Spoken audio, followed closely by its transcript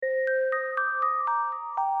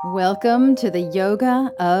Welcome to the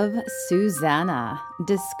Yoga of Susanna,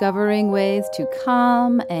 discovering ways to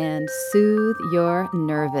calm and soothe your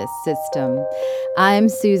nervous system. I'm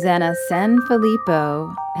Susanna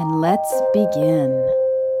Sanfilippo, and let's begin.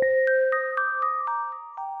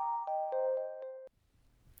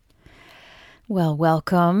 Well,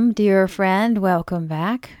 welcome, dear friend. Welcome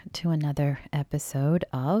back to another episode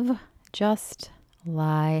of Just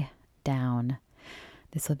Lie Down.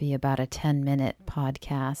 This will be about a 10-minute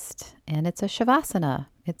podcast, and it's a Savasana.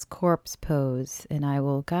 It's corpse pose, and I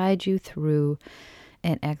will guide you through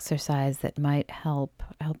an exercise that might help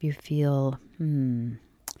you feel,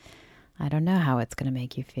 I don't know how it's going to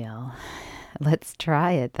make you feel. Let's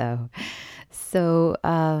try it, though. So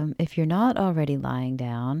if you're not already lying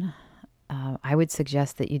down, I would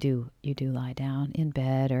suggest that you do lie down in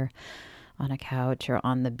bed or on a couch or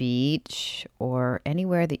on the beach or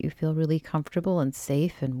anywhere that you feel really comfortable and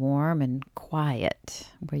safe and warm and quiet,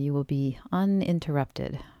 where you will be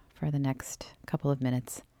uninterrupted for the next couple of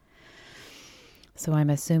minutes. So I'm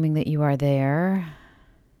assuming that you are there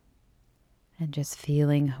and just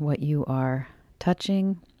feeling what you are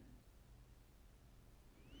touching,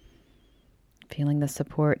 feeling the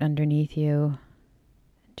support underneath you,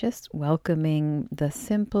 just welcoming the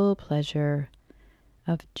simple pleasure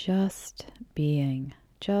of just being,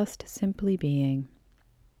 just simply being.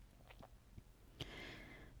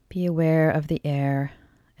 Be aware of the air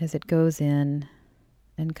as it goes in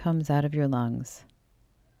and comes out of your lungs.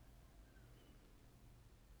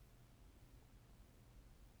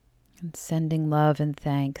 And sending love and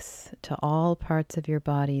thanks to all parts of your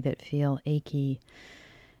body that feel achy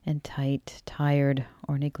and tight, tired,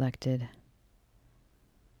 or neglected.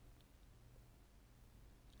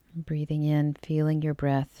 Breathing in, feeling your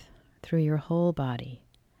breath through your whole body.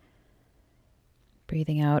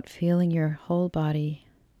 Breathing out, feeling your whole body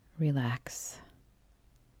relax.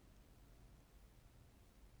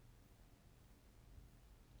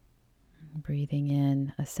 Breathing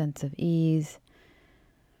in a sense of ease.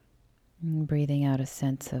 Breathing out a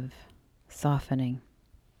sense of softening.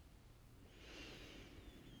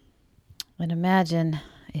 And imagine,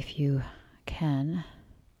 if you can,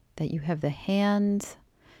 that you have the hands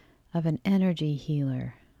of an energy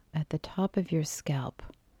healer at the top of your scalp.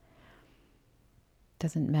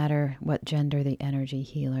 Doesn't matter what gender the energy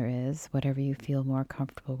healer is, whatever you feel more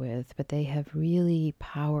comfortable with, but they have really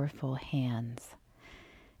powerful hands.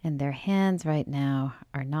 And their hands right now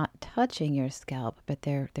are not touching your scalp, but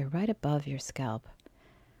they're right above your scalp.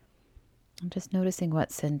 I'm just noticing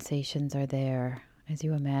what sensations are there as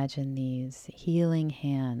you imagine these healing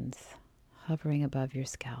hands hovering above your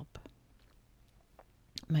scalp.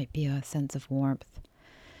 Might be a sense of warmth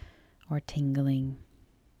or tingling.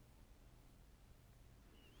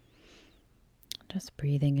 Just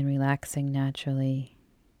breathing and relaxing naturally.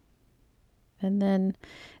 And then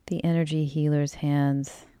the energy healer's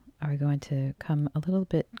hands are going to come a little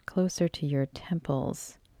bit closer to your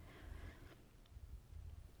temples.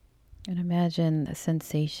 And imagine the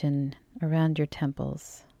sensation around your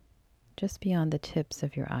temples, just beyond the tips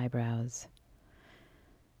of your eyebrows.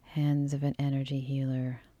 Hands of an energy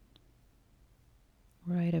healer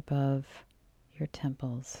right above your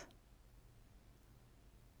temples.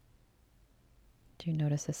 Do you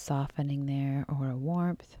notice a softening there or a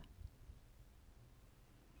warmth?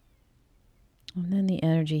 And then the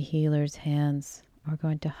energy healer's hands are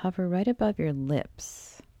going to hover right above your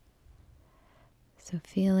lips. So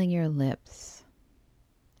feeling your lips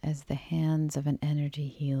as the hands of an energy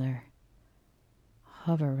healer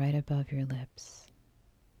hover right above your lips.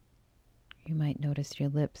 You might notice your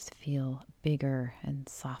lips feel bigger and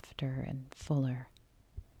softer and fuller.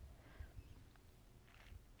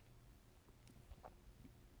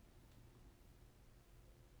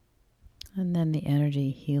 And then the energy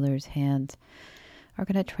healer's hands are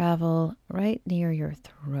going to travel right near your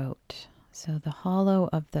throat. So the hollow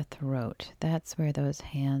of the throat, that's where those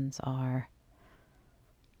hands are.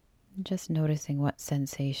 Just noticing what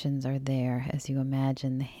sensations are there as you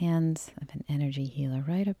imagine the hands of an energy healer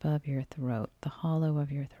right above your throat, the hollow of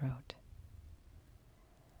your throat.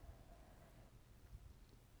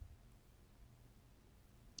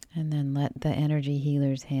 And then let the energy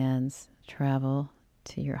healer's hands travel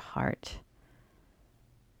to your heart.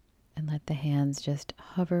 And let the hands just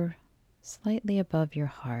hover slightly above your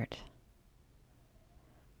heart.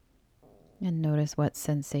 And notice what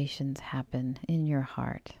sensations happen in your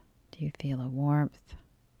heart. Do you feel a warmth,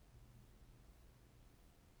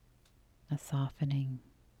 a softening?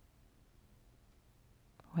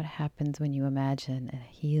 What happens when you imagine a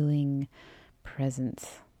healing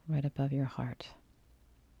presence right above your heart?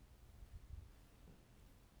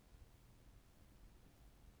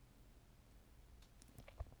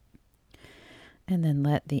 And then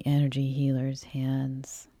let the energy healer's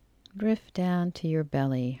hands drift down to your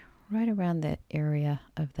belly, right around that area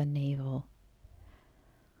of the navel.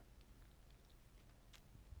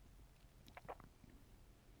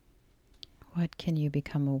 What can you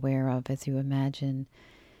become aware of as you imagine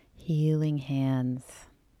healing hands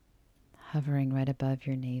hovering right above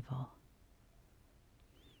your navel?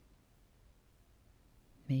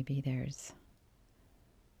 Maybe there's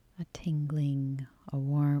a tingling, a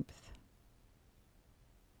warmth.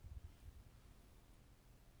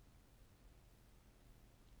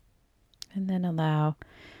 And then allow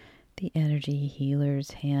the energy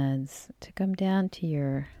healer's hands to come down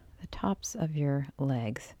to the tops of your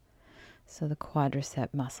legs, so the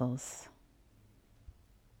quadricep muscles.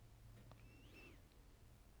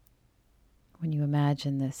 When you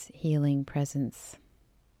imagine this healing presence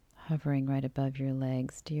hovering right above your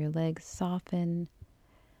legs, do your legs soften?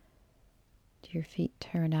 Do your feet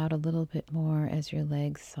turn out a little bit more as your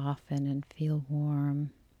legs soften and feel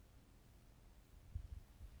warm?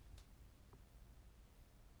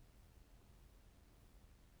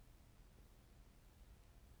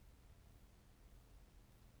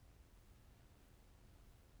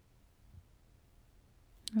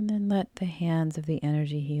 And then let the hands of the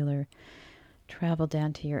energy healer travel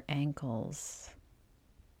down to your ankles.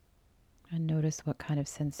 And notice what kind of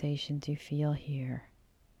sensations you feel here.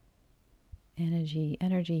 Energy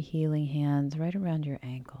healing hands right around your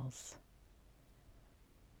ankles.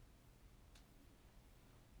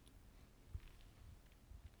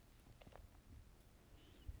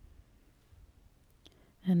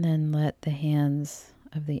 And then let the hands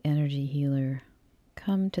of the energy healer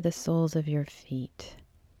come to the soles of your feet.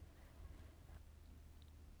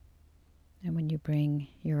 And when you bring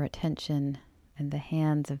your attention and the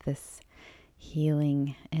hands of this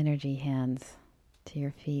healing energy hands to your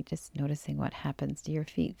feet, just noticing what happens. Do your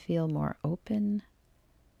feet feel more open?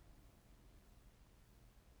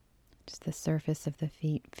 Does the surface of the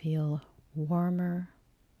feet feel warmer?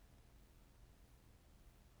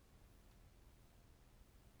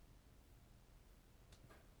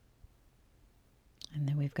 And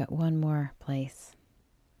then we've got one more place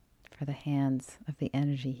for the hands of the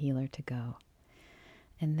energy healer to go.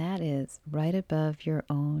 And that is right above your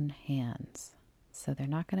own hands. So they're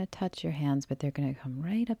not going to touch your hands, but they're going to come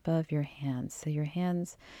right above your hands. So your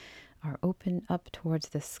hands are open up towards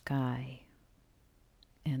the sky.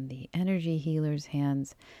 And the energy healer's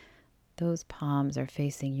hands, those palms are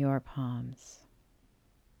facing your palms.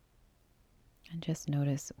 And just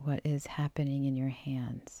notice what is happening in your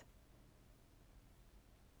hands.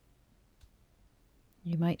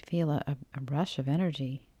 You might feel a rush of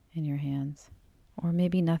energy in your hands, or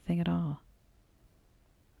maybe nothing at all.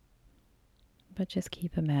 But just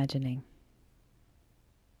keep imagining.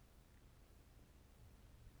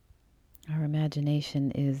 Our imagination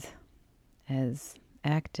is as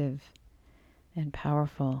active and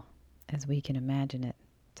powerful as we can imagine it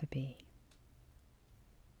to be.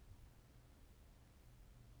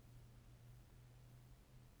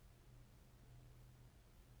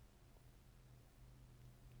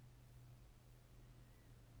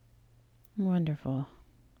 Wonderful.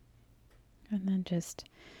 And then just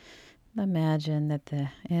imagine that the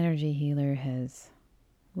energy healer has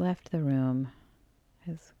left the room,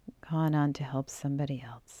 has gone on to help somebody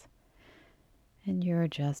else. And you're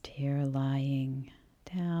just here lying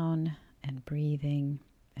down and breathing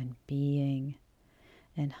and being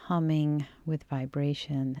and humming with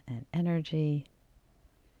vibration and energy,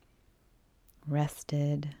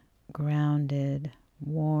 rested, grounded,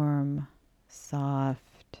 warm,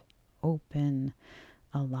 soft, open,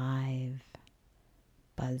 alive,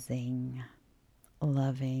 buzzing,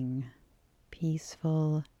 loving,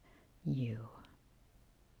 peaceful you.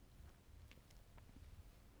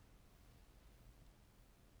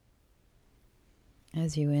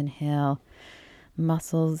 As you inhale,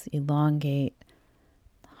 muscles elongate,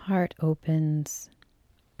 heart opens,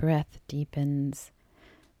 breath deepens.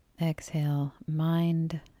 Exhale,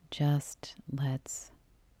 mind just lets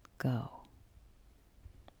go.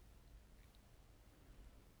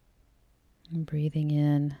 And breathing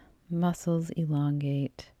in, muscles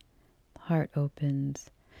elongate, heart opens,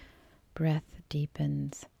 breath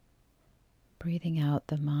deepens. Breathing out,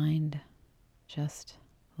 the mind just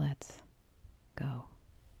lets go.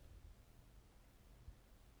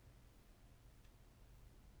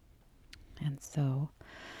 And so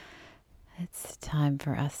it's time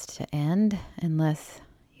for us to end, unless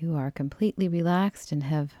you are completely relaxed and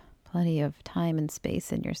have plenty of time and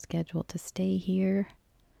space in your schedule to stay here.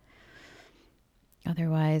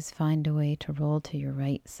 Otherwise, find a way to roll to your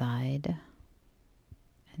right side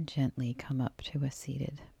and gently come up to a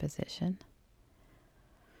seated position.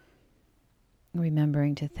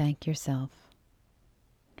 remembering to thank yourself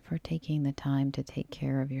for taking the time to take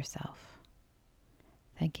care of yourself.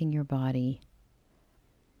 Thanking your body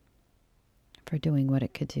for doing what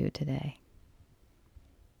it could do today.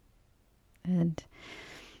 And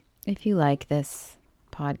if you like this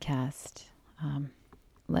podcast,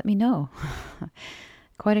 let me know.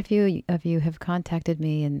 Quite a few of you have contacted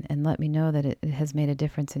me and let me know that it has made a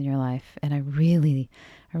difference in your life. And I really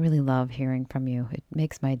love hearing from you. It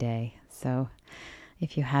makes my day. So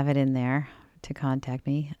if you have it in there to contact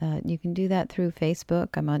me, you can do that through Facebook.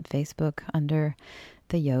 I'm on Facebook under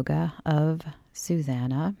the Yoga of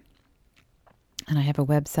Susanna. And I have a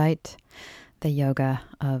website,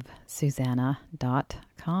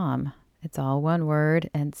 theyogaofsusanna.com. It's all one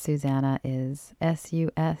word, and Susanna is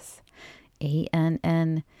SUSANNAH.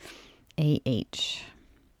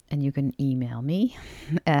 And you can email me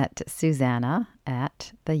at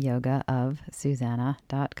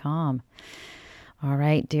susanna@theyogaofsusanna.com. All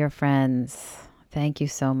right, dear friends, thank you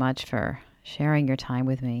so much for sharing your time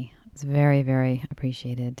with me. It's very, very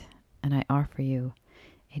appreciated. And I offer you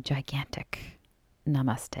a gigantic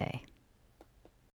namaste.